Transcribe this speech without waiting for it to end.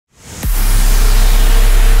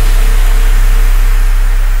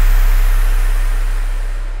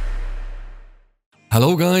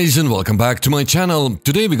Hello guys and welcome back to my channel.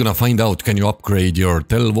 Today we're gonna find out can you upgrade your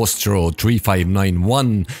Dell Vostro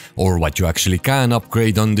 3591 or what you actually can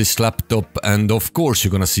upgrade on this laptop, and of course you're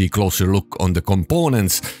gonna see a closer look on the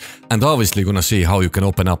components and obviously gonna see how you can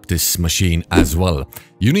open up this machine as well.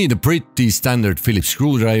 You need a pretty standard Phillips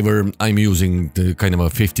screwdriver. I'm using the kind of a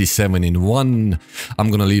 57-in-1.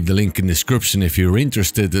 I'm gonna leave the link in the description if you're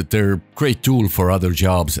interested. They're a great tool for other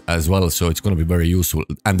jobs as well, so it's gonna be very useful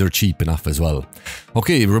and they're cheap enough as well.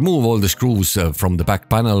 Okay, remove all the screws from the back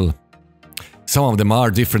panel. Some of them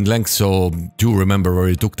are different lengths, so do remember where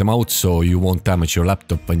you took them out so you won't damage your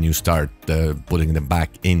laptop when you start putting them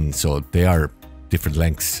back in. So they are different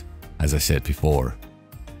lengths, as I said before.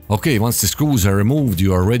 Okay, once the screws are removed,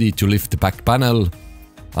 you are ready to lift the back panel.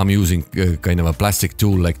 I'm using kind of a plastic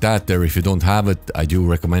tool like that there. If you don't have it, I do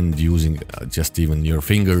recommend using just even your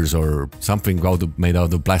fingers or something made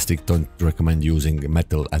out of plastic. Don't recommend using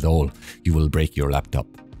metal at all. You will break your laptop.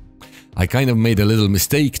 I kind of made a little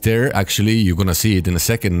mistake there. Actually, you're gonna see it in a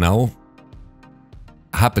second now.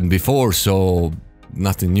 Happened before, so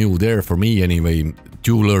nothing new there for me anyway.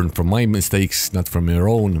 Do learn from my mistakes, not from your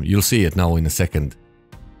own. You'll see it now in a second.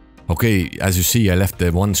 Okay, as you see, I left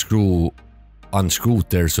the one screw unscrewed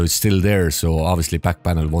there, so it's still there, so obviously back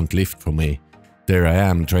panel won't lift for me. There I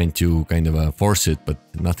am trying to kind of force it, but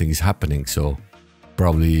nothing is happening, so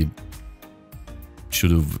probably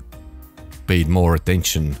should have paid more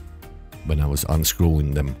attention when I was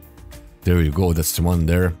unscrewing them. There you go, that's the one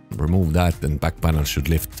there. Remove that and back panel should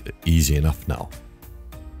lift easy enough now.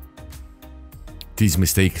 These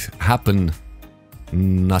mistakes happen,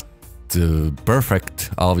 not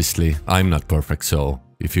perfect, obviously. I'm not perfect, so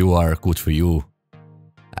if you are, good for you.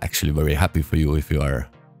 Actually very happy for you if you are.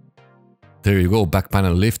 There you go, back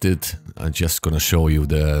panel lifted. I'm just gonna show you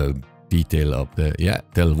the detail of the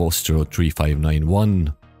Dell Vostro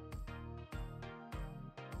 3591.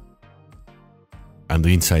 And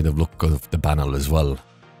the inside of look of the panel as well.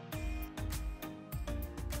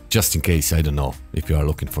 Just in case, I don't know, if you are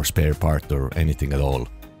looking for spare part or anything at all.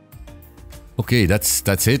 Okay,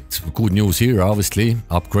 that's it. Good news here, obviously.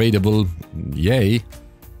 Upgradable, yay.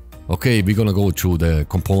 Okay, we're gonna go through the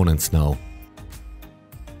components now.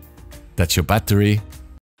 That's your battery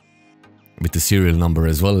with the serial number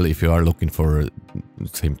as well. If you are looking for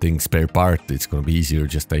same thing, spare part, it's gonna be easier.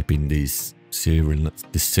 Just type in this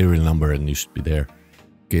serial number and you should be there.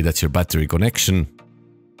 Okay, that's your battery connection.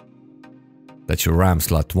 That's your RAM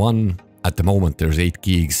slot 1. At the moment there's 8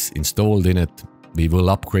 gigs installed in it. We will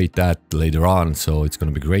upgrade that later on, so it's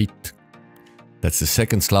gonna be great. That's the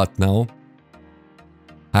second slot now.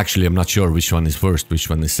 Actually, I'm not sure which one is first, which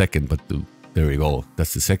one is second, but there we go.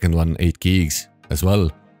 That's the second one, 8 gigs as well.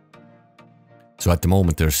 So at the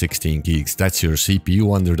moment there's 16 gigs. That's your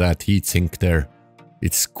CPU under that heatsink there.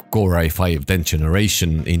 It's Core i5 10th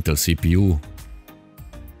generation Intel CPU.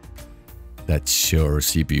 That's your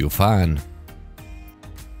CPU fan.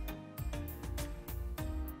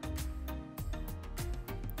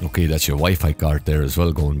 Okay, that's your Wi-Fi card there as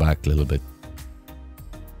well, going back a little bit.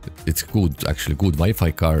 It's good, actually good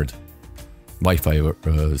Wi-Fi card.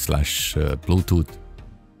 Wi-Fi slash Bluetooth.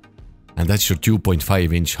 And that's your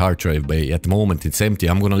 2.5-inch hard drive bay. At the moment it's empty.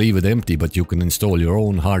 I'm gonna leave it empty, but you can install your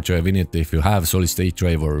own hard drive in it if you have solid state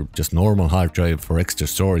drive or just normal hard drive for extra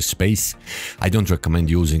storage space. I don't recommend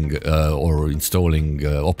using or installing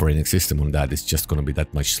operating system on that. It's just gonna be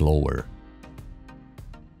that much slower.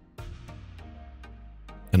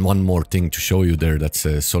 And one more thing to show you there, that's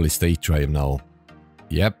a solid state drive now.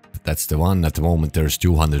 Yep, that's the one. At the moment there's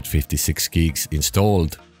 256 gigs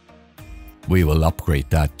installed. We will upgrade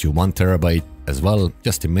that to 1 terabyte as well,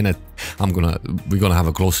 just a minute. We're gonna have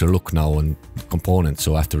a closer look now on components,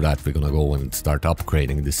 so after that we're gonna go and start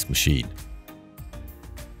upgrading this machine.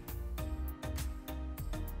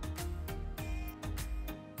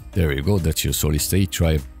 There you go, that's your solid state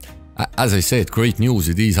drive. As I said, great news,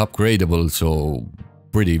 it is upgradable, so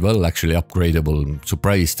pretty well actually upgradable.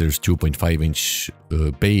 Surprised there's 2.5-inch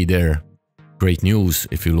bay there. Great news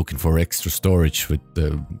if you're looking for extra storage. With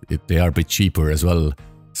they are a bit cheaper as well,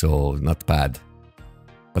 so not bad.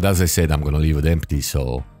 But as I said, I'm gonna leave it empty,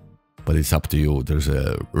 so but it's up to you. There's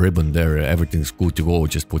a ribbon there, everything's good to go.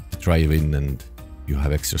 Just put the drive in and you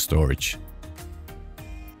have extra storage.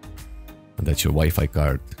 And that's your Wi-Fi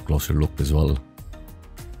card. Closer look as well.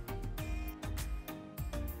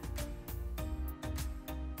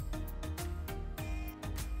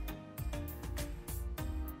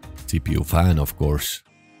 CPU fan, of course.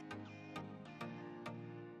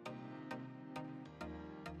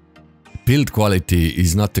 Build quality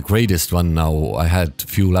is not the greatest one now. I had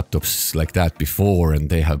few laptops like that before and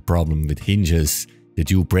they have problem with hinges. did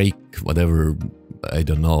you break whatever? I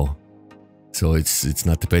don't know. So it's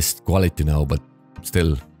not the best quality now, but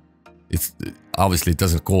still, it's obviously it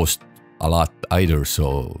doesn't cost a lot either.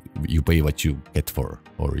 So you pay what you get for,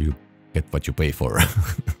 or you get what you pay for.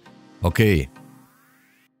 Okay,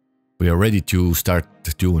 we are ready to start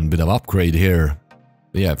doing a bit of upgrade here.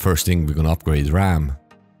 Yeah, first thing we're gonna upgrade RAM.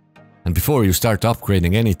 And before you start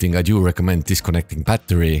upgrading anything, I do recommend disconnecting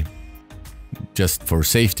battery. Just for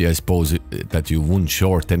safety, I suppose, that you won't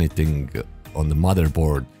short anything on the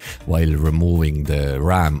motherboard while removing the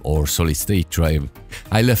RAM or solid state drive.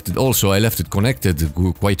 I left it connected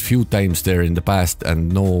quite a few times there in the past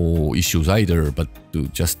and no issues either, but to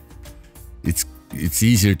just it's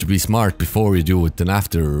easier to be smart before you do it than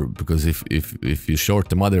after, because if you short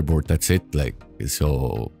the motherboard, that's it. Like,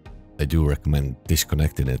 so I do recommend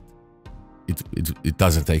disconnecting it. It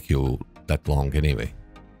doesn't take you that long anyway.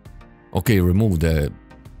 Okay, remove the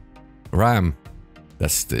RAM.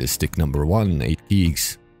 That's the stick number 1, 8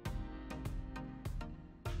 gigs.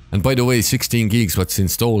 And by the way, 16 gigs what's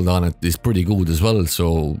installed on it is pretty good as well,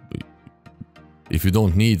 so if you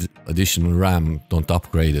don't need additional RAM, don't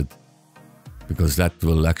upgrade it. Because that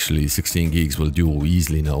will actually, 16 gigs will do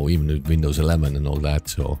easily now, even with Windows 11 and all that,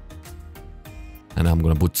 so. And I'm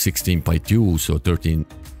gonna put 16 by 2, so 2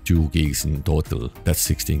 gigs in total. That's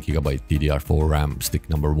 16 gigabyte DDR4 RAM, stick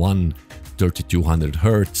number 1, 3200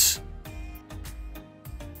 Hertz.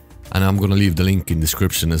 And I'm gonna leave the link in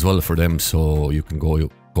description as well for them, so you can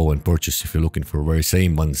go and purchase if you're looking for very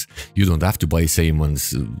same ones. You don't have to buy same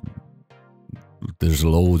ones. There's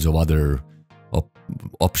loads of other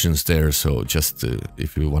options there, so just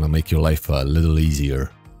if you want to make your life a little easier.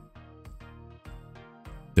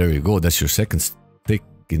 There you go, that's your second stick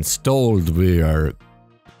installed. We are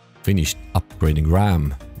finished upgrading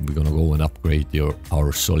RAM. We're gonna go and upgrade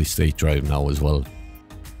our solid state drive now as well.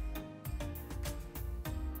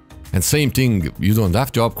 And same thing, you don't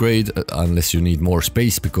have to upgrade unless you need more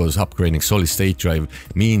space, because upgrading solid state drive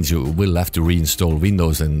means you will have to reinstall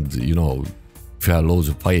Windows, and you know, if you have loads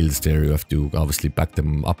of files there, you have to obviously back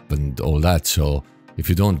them up and all that. So if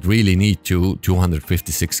you don't really need to,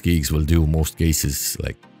 256 gigs will do most cases,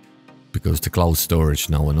 like, because the cloud storage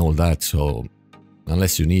now and all that. So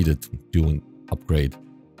unless you need it, do an upgrade.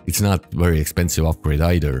 It's not very expensive upgrade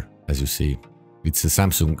either, as you see. It's a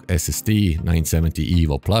Samsung SSD 970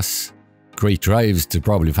 Evo Plus. Great drives, they're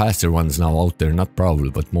probably faster ones now out there, not probably,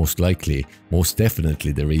 but most likely, most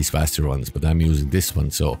definitely there is faster ones, but I'm using this one.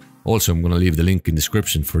 So also I'm gonna leave the link in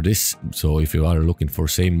description for this, so if you are looking for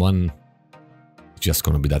same one, it's just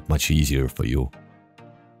gonna be that much easier for you.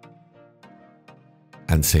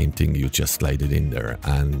 And same thing, you just slide it in there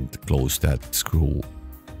and close that screw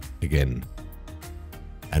again.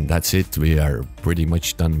 And that's it, we are pretty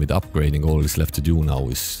much done with upgrading. All is left to do now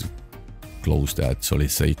is close that solid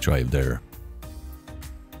state drive there.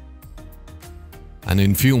 And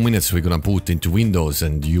in a few minutes we're gonna boot into Windows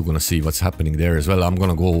and you're gonna see what's happening there as well. I'm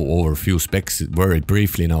gonna go over a few specs very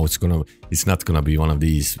briefly now. It's not gonna be one of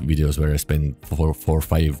these videos where I spend 4,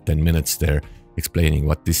 5, 10 minutes there explaining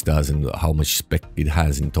what this does and how much spec it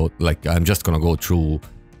has in total. Like, I'm just gonna go through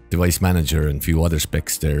Device Manager and a few other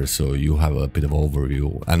specs there, so you have a bit of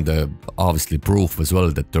overview, and obviously proof as well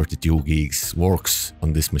that 32 gigs works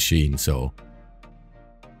on this machine. So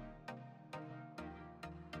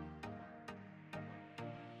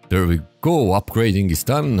there we go, upgrading is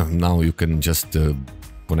done. Now you can just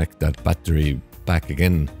connect that battery back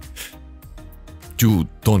again.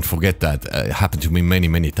 Don't forget that, it happened to me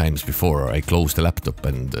many times before. I closed the laptop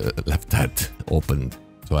and left that opened.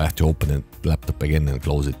 So I have to open the laptop again and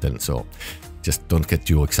close it then. So just don't get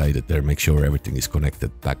too excited there. Make sure everything is connected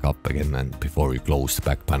back up again and before you close the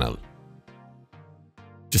back panel.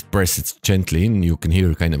 Just press it gently in. You can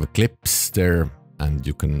hear kind of a clips there, and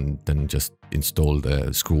you can then just install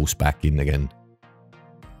the screws back in again.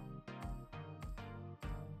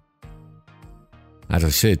 As I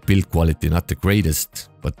said, build quality not the greatest,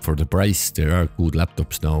 but for the price there are good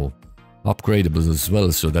laptops now. Upgradables as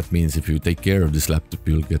well, so that means if you take care of this laptop,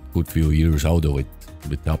 you'll get good few years out of it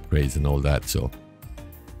with upgrades and all that. So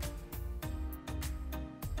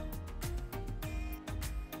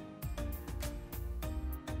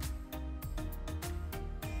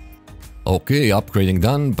okay, upgrading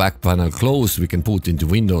done, back panel closed, we can put into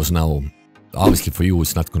Windows now. Obviously for you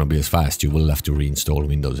it's not gonna be as fast, you will have to reinstall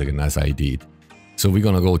Windows again, as I did. So we're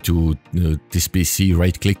gonna go to this PC,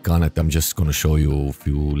 right click on it. I'm just gonna show you a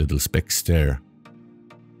few little specs there.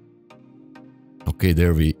 Okay,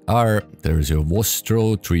 there we are. There's your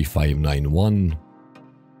Vostro 3591,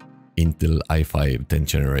 Intel i5 10th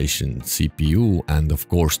generation CPU, and of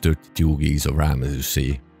course 32 gigs of RAM, as you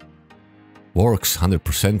see. Works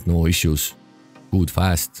 100%, no issues. Good,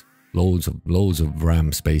 fast. Loads of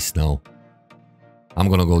RAM space now. I'm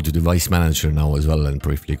gonna go to device manager now as well and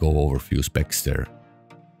briefly go over a few specs there.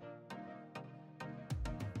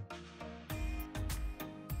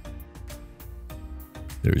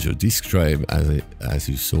 There's your disk drive as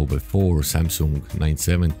you saw before, Samsung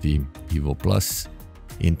 970 Evo Plus,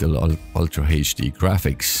 Intel Ultra HD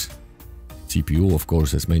graphics, CPU of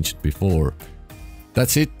course as mentioned before.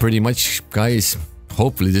 That's it pretty much, guys.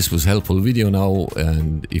 Hopefully this was a helpful video now,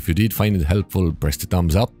 and if you did find it helpful, press the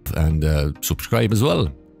thumbs up and subscribe as well.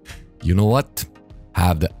 You know what?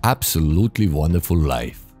 Have the absolutely wonderful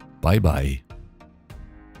life. Bye bye.